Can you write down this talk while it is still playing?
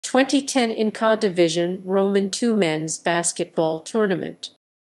2010 NCAA Division II Men's Basketball Tournament.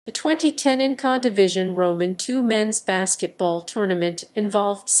 The 2010 NCAA Division II Men's Basketball Tournament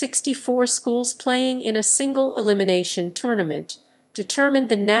involved 64 schools playing in a single-elimination tournament, determined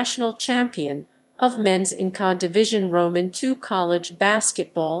the national champion of men's NCAA Division II college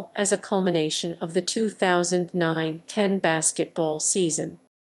basketball as a culmination of the 2009-10 basketball season.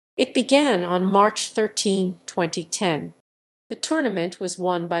 It began on March 13, 2010. The tournament was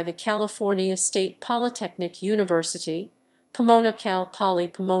won by the California State Polytechnic University, Pomona Poly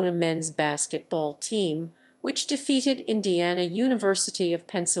Pomona men's basketball team, which defeated Indiana University of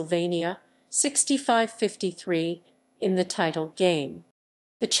Pennsylvania 65-53 in the title game.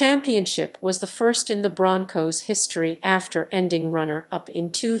 The championship was the first in the Broncos' history after ending runner-up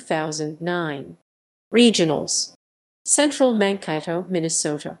in 2009. Regionals. Central Mankato,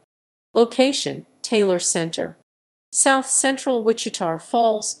 Minnesota. Location: Taylor Center. South Central Wichita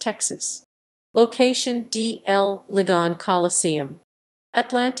Falls, Texas. Location: D.L. Ligon Coliseum.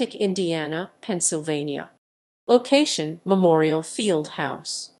 Atlantic, Indiana, Pennsylvania. Location: Memorial Field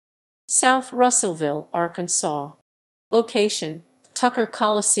House. South Russellville, Arkansas. Location: Tucker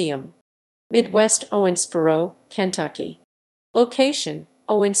Coliseum. Midwest Owensboro, Kentucky. Location: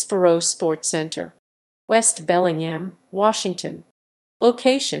 Owensboro Sports Center. West Bellingham, Washington.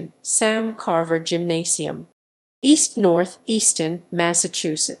 Location: Sam Carver Gymnasium. East Northeastern,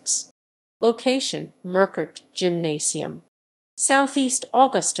 Massachusetts. Location: Merckert Gymnasium. Southeast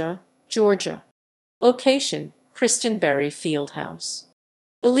Augusta, Georgia. Location: Christenberry Fieldhouse.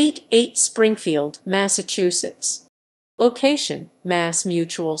 Elite 8 Springfield, Massachusetts. Location: Mass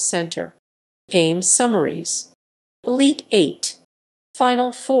Mutual Center. Game summaries. Elite 8.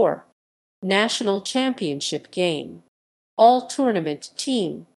 Final 4. National Championship Game. All-Tournament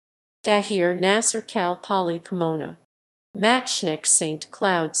Team. Dahir Nasser Cal Poly Pomona. Matchnik St.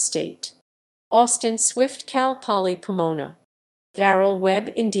 Cloud State. Austin Swift Cal Poly Pomona. Darrell Webb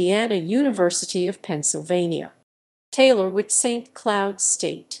Indiana University of Pennsylvania. Taylor Witt St. Cloud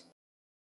State.